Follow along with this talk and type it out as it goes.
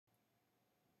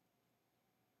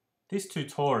This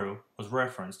tutorial was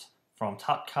referenced from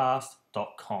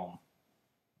tutcast.com.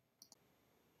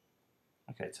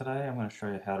 Okay, today I'm going to show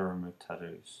you how to remove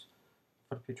tattoos.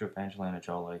 I've got a picture of Angelina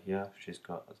Jolie here. She's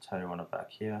got a tattoo on her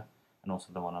back here and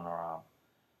also the one on her arm.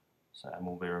 And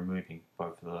we'll be removing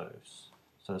both of those.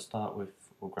 So to start with,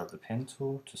 we'll grab the pen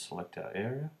tool to select our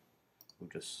area. We'll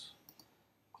just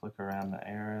click around the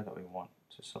area that we want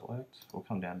to select. We'll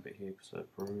come down a bit here because of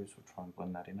the bruise. We'll try and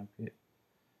blend that in a bit.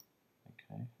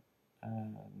 Okay,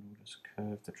 and we'll just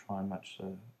curve to try and match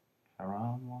her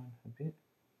arm line a bit.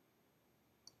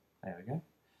 There we go.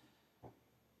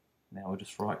 Now we'll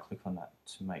just right click on that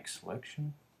to make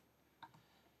selection.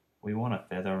 We want a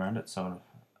feather around it, so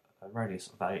a radius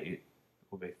of 8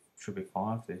 should be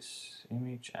fine for this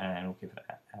image, and we'll give it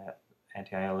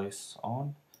anti-alias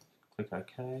on. Click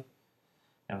OK.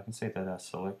 Now we can see that our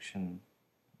selection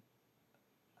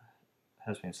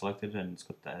has been selected and it's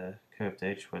got the curved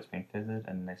edge where it's been feathered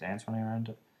and there's ants running around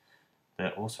it.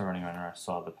 They're also running around our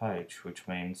side of the page, which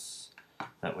means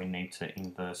that we need to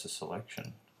inverse the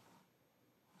selection.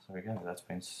 So there we go, that's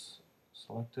been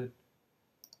selected.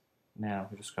 Now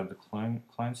we just grab the clone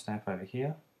stamp over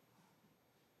here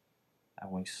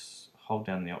and we hold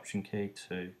down the option key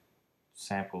to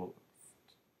sample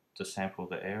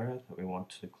the area that we want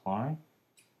to clone.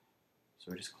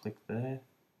 So we just click there,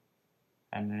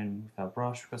 and then with our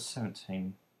brush we've got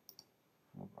 17.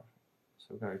 So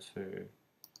we'll go to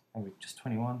maybe just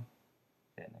 21.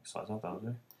 Yeah, next size up, that'll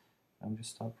do. And we'll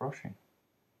just start brushing.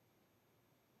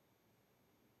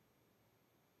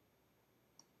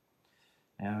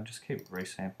 Now just keep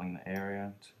resampling the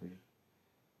area until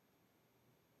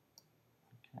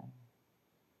okay.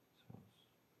 So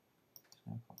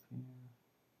sample up here.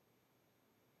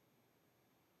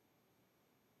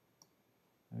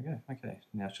 There we go. Okay,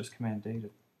 now it's just Command D to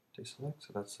deselect,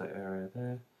 so that's the area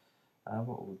there.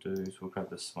 What we'll do is we'll grab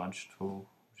the smudge tool,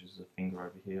 which is the finger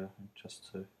over here, and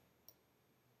just to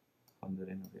blend it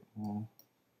in a bit more.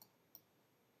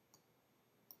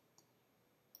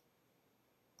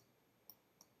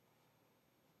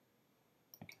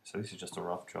 Okay, so this is just a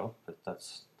rough job, but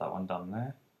that's that one done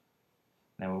there.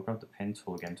 Now we'll grab the pen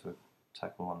tool again to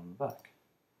tackle on the back.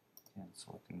 Again,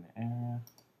 selecting the area.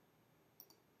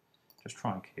 Just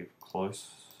try and keep close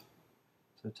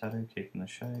to the tattoo, keeping the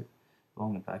shape.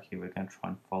 Along the back here, we're going to try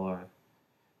and follow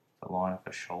the line of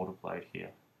the shoulder blade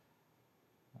here.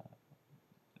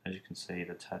 As you can see,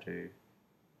 the tattoo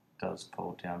does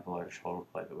fold down below the shoulder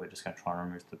blade, but we're just going to try and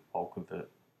remove the bulk of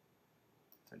it.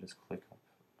 So just click up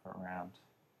around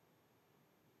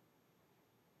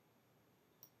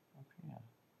up here.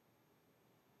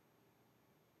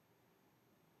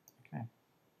 Okay.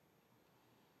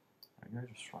 There we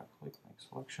go, just right click, make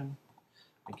selection.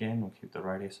 Again, we'll keep the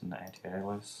radius and the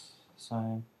anti-alias the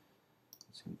same.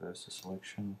 Let's inverse the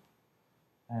selection.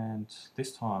 And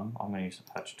this time I'm going to use the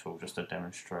patch tool just to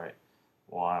demonstrate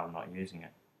why I'm not using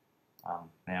it.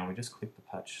 Now we just click the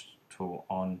patch tool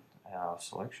on our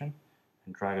selection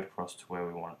and drag it across to where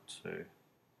we want it to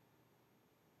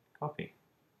copy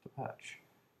the patch.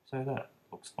 So that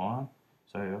looks fine.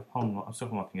 So I'm still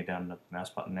putting my finger down the mouse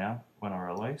button now. When I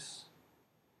release,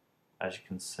 as you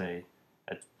can see,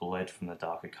 it's bled from the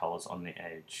darker colours on the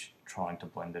edge, trying to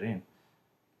blend it in.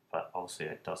 But obviously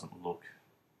it doesn't look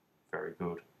very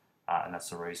good, and that's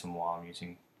the reason why I'm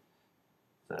using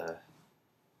the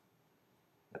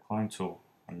clone tool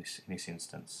in this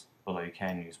instance. Although you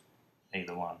can use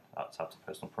either one, that's up to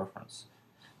personal preference.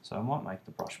 So I might make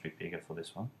the brush a bit bigger for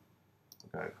this one.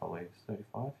 We'll go probably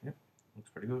 35, yep,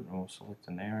 looks pretty good. And we'll select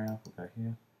an area, we'll go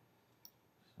here.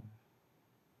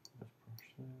 So just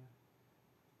brush there.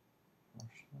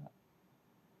 Brush that,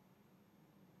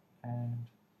 and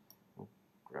we'll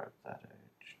grab that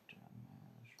edge down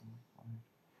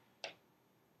there.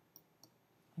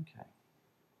 Okay,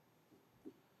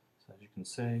 so as you can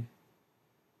see,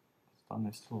 it's done.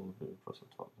 There's still a little bit across the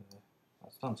top there.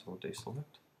 That's done, so we'll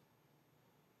deselect,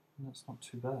 and that's not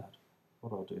too bad.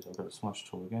 What I'll do is I'll go to smudge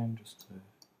tool again just to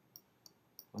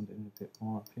blend it in a bit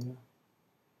more up here.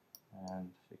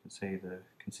 And you can see the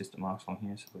consistent marks on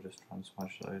here, so we'll just try and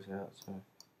smudge those out. So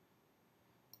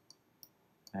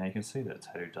now you can see that the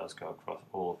tattoo does go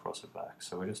all across the back,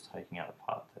 so we're just taking out the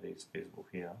part that is visible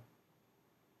here.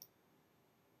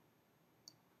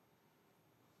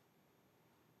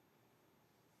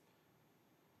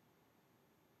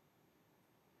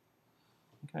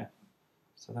 Okay,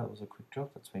 so that was a quick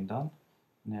job that's been done.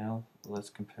 Now let's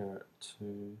compare it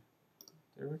to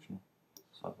the original,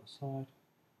 side by side.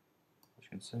 As you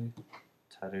can see,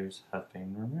 tattoos have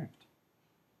been removed.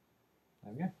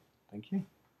 There we go. Thank you.